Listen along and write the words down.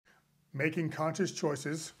Making conscious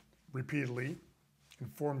choices repeatedly,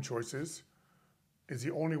 informed choices, is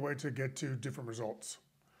the only way to get to different results.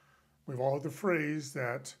 We've all heard the phrase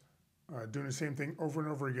that doing the same thing over and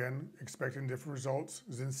over again, expecting different results,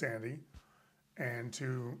 is insanity. And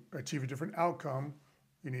to achieve a different outcome,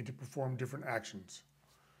 you need to perform different actions.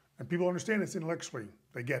 And people understand this intellectually.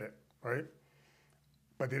 They get it, right?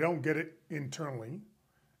 But they don't get it internally.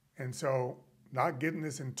 And so not getting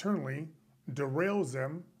this internally derails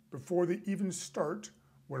them before they even start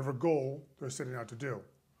whatever goal they're setting out to do.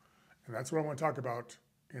 And that's what I want to talk about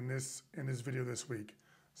in this video this week.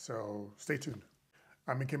 So stay tuned.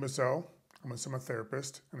 I'm Akimbo So. I'm a Soma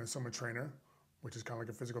therapist and a Soma trainer, which is kind of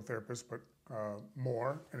like a physical therapist, but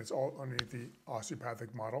more, and it's all underneath the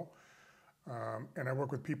osteopathic model. And I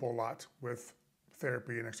work with people a lot with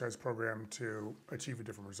therapy and exercise program to achieve a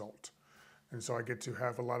different result. And so I get to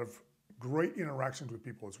have a lot of great interactions with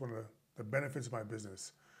people. It's one of the benefits of my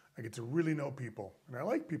business. I get to really know people, and I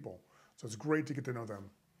like people, so it's great to get to know them.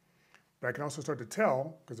 But I can also start to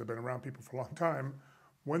tell, because I've been around people for a long time,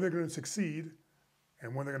 when they're going to succeed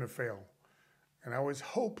and when they're going to fail. And I always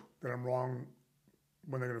hope that I'm wrong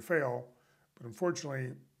when they're going to fail, but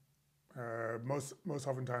unfortunately, most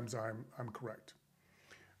oftentimes I'm correct.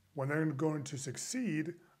 When they're going to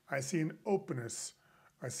succeed, I see an openness,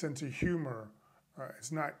 a sense of humor.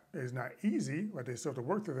 It's not easy, like they still have to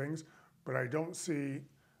work through things, but I don't see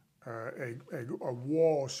a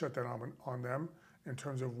wall shut down on them in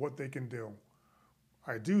terms of what they can do.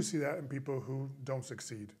 I do see that in people who don't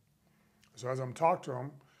succeed. So as I'm talking to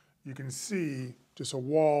them, you can see just a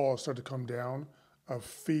wall start to come down of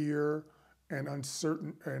fear and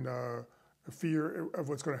uncertain and fear of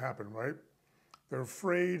what's going to happen, right? They're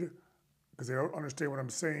afraid because they don't understand what I'm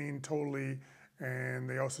saying totally, and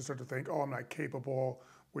they also start to think, oh, I'm not capable,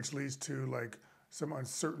 which leads to like some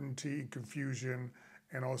uncertainty, confusion,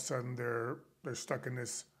 and all of a sudden they're stuck in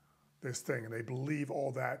this thing, and they believe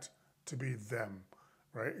all that to be them,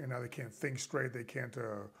 right? And now they can't think straight, they can't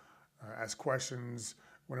ask questions.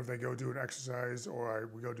 Whenever they go do an exercise or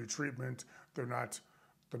we go do treatment, they're not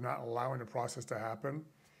allowing the process to happen.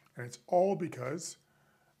 And it's all because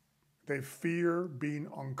they fear being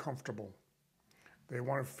uncomfortable. They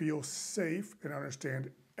want to feel safe and understand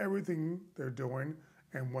everything they're doing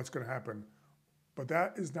and what's going to happen. But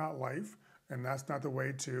that is not life, and that's not the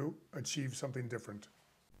way to achieve something different.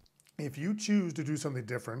 If you choose to do something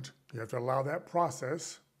different, you have to allow that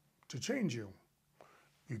process to change you.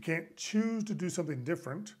 You can't choose to do something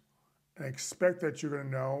different and expect that you're going to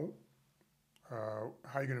know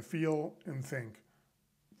how you're going to feel and think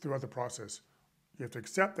throughout the process. You have to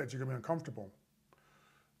accept that you're going to be uncomfortable.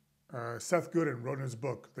 Seth Godin wrote in his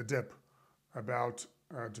book, The Dip, about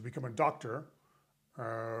to become a doctor.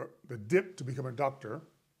 The dip to become a doctor,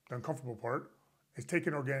 the uncomfortable part, is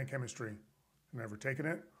taking organic chemistry. I've never taken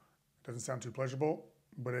it. It doesn't sound too pleasurable,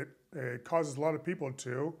 but it causes a lot of people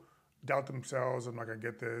to doubt themselves. I'm not going to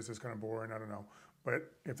get this. It's kind of boring. I don't know.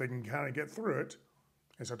 But if they can kind of get through it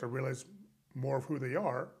and start to realize more of who they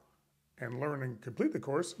are and learn and complete the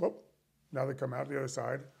course, well, now they come out the other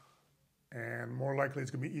side, and more likely it's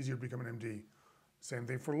going to be easier to become an MD. Same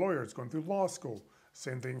thing for lawyers going through law school.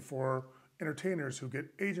 Same thing for entertainers who get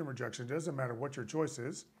agent rejection. It doesn't matter what your choice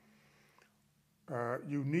is.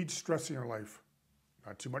 You need stress in your life.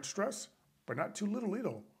 Not too much stress, but not too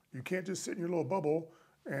little. You can't just sit in your little bubble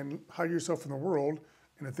and hide yourself from the world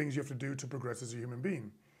and the things you have to do to progress as a human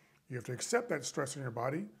being. You have to accept that stress in your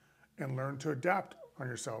body and learn to adapt on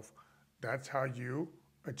yourself. That's how you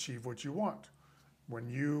achieve what you want. When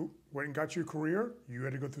you went and got your career, you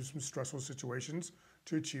had to go through some stressful situations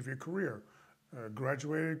to achieve your career.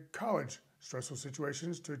 Graduated college, stressful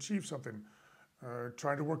situations to achieve something.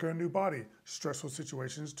 Trying to work on a new body, stressful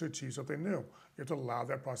situations to achieve something new. You have to allow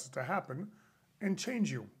that process to happen and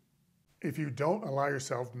change you. If you don't allow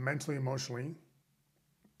yourself mentally, emotionally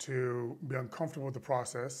to be uncomfortable with the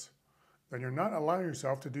process, then you're not allowing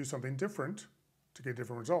yourself to do something different to get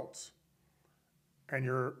different results. And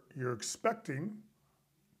you're expecting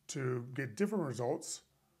to get different results,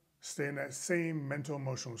 stay in that same mental,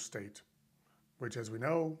 emotional state, which, as we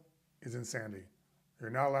know, is insanity. You're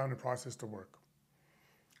not allowing the process to work.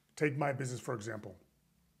 Take my business, for example.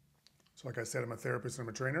 So like I said, I'm a therapist and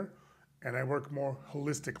I'm a trainer, and I work more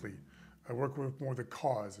holistically. I work with more the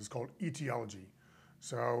cause. It's called etiology.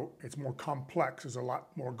 So it's more complex. There's a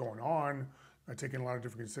lot more going on. Taking a lot of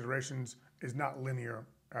different considerations is not linear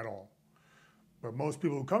at all. But most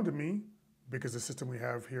people who come to me, because the system we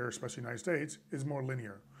have here, especially in the United States, is more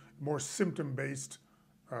linear, more symptom-based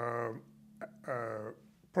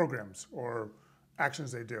programs or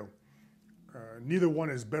actions they do. Neither one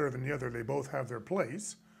is better than the other. They both have their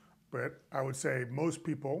place, But I would say most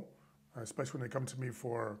people, especially when they come to me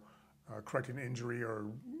for correcting injury or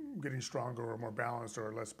getting stronger or more balanced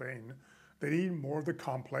or less pain, they need more of the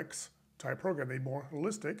complex type program. They need more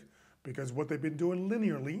holistic because what they've been doing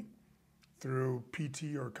linearly through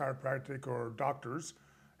PT or chiropractic or doctors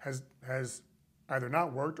has either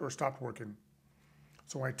not worked or stopped working.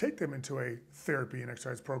 So when I take them into a therapy and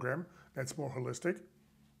exercise program that's more holistic,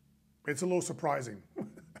 it's a little surprising.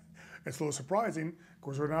 It's a little surprising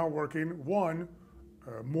because we're now working, one,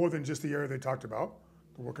 more than just the area they talked about,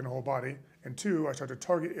 they're working the whole body, and two, I start to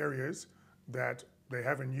target areas that they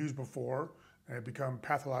haven't used before and have become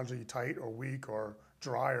pathologically tight or weak or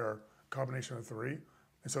dry or a combination of the three.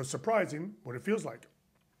 And so it's surprising what it feels like.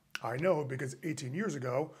 I know because 18 years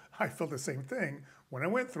ago, I felt the same thing when I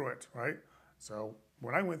went through it, right? So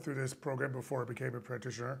when I went through this program before I became a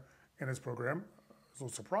practitioner in this program, I was a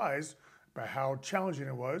little surprised by how challenging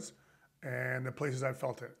it was and the places I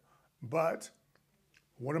felt it. But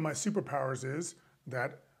one of my superpowers is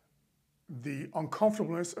that the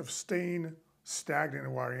uncomfortableness of staying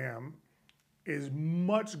stagnant where I am is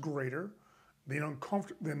much greater than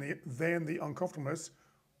the uncomfortableness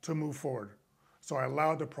to move forward. So I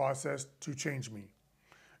allowed the process to change me.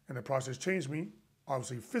 And the process changed me,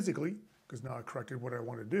 obviously physically, because now I corrected what I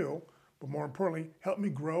want to do, but more importantly, helped me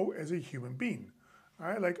grow as a human being.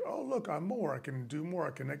 I like, oh, look, I'm more. I can do more.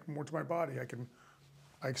 I connect more to my body.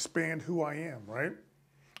 I expand who I am, right?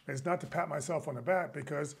 And it's not to pat myself on the back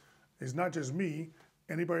because it's not just me.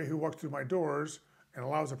 Anybody who walks through my doors and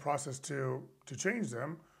allows the process to change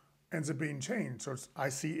them ends up being changed. So I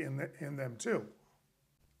see in them too.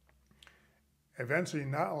 Eventually,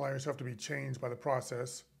 not allowing yourself to be changed by the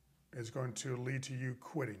process is going to lead to you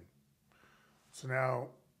quitting. So now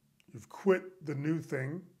you've quit the new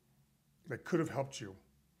thing that could have helped you.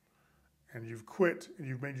 And you've quit and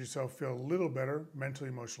you've made yourself feel a little better mentally,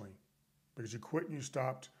 emotionally. Because you quit and you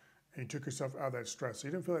stopped and you took yourself out of that stress. So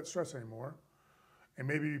you didn't feel that stress anymore. And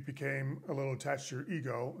maybe you became a little attached to your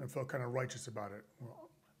ego and felt kind of righteous about it. Well,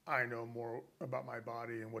 I know more about my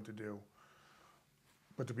body and what to do.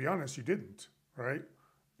 But to be honest, you didn't, right?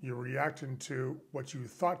 You're reacting to what you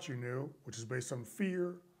thought you knew, which is based on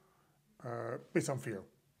fear,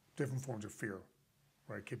 different forms of fear,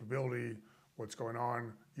 right? Capability, what's going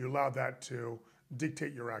on. You allowed that to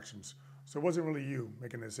dictate your actions. So it wasn't really you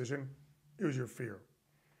making a decision, it was your fear.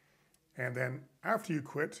 And then after you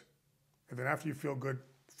quit, and then after you feel good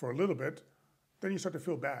for a little bit, then you start to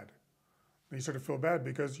feel bad. Then you start to feel bad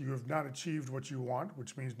because you have not achieved what you want,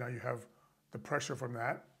 which means now you have the pressure from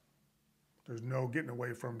that. There's no getting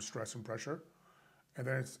away from stress and pressure. And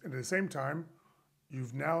then at the same time,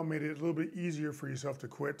 you've now made it a little bit easier for yourself to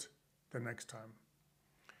quit the next time.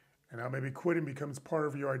 And now maybe quitting becomes part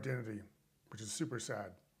of your identity, which is super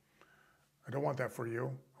sad. I don't want that for you.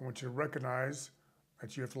 I want you to recognize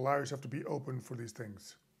that you have to allow yourself to be open for these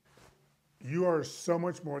things. You are so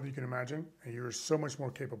much more than you can imagine, and you're so much more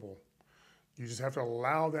capable. You just have to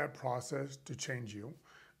allow that process to change you,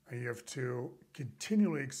 and you have to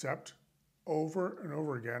continually accept over and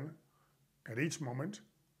over again at each moment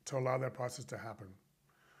to allow that process to happen.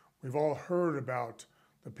 We've all heard about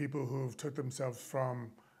the people who've took themselves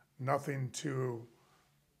from nothing to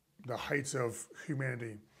the heights of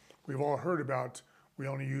humanity. We've all heard about we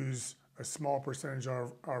only use a small percentage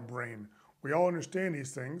of our brain. We all understand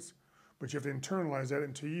these things, but you have to internalize that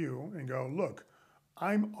into you and go, look,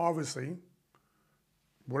 I'm obviously,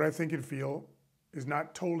 what I think and feel is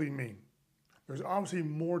not totally me. There's obviously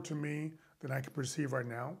more to me than I can perceive right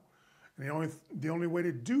now. And the only way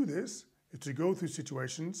to do this is to go through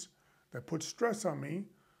situations that put stress on me,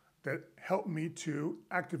 that help me to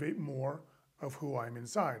activate more of who I'm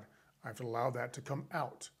inside. I have to allow that to come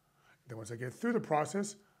out. Then once I get through the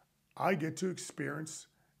process, I get to experience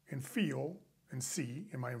and feel and see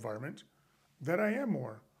in my environment that I am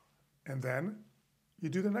more. And then you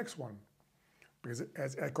do the next one. Because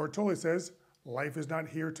as Eckhart Tolle says, life is not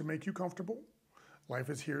here to make you comfortable. Life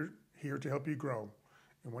is here to help you grow.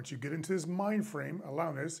 And once you get into this mind frame,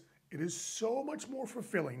 allowness, it is so much more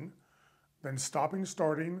fulfilling than stopping,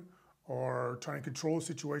 starting, or trying to control a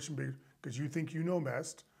situation because you think you know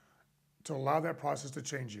best, to allow that process to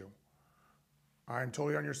change you. I'm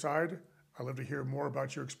totally on your side. I'd love to hear more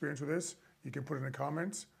about your experience with this. You can put it in the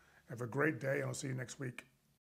comments. Have a great day, and I'll see you next week.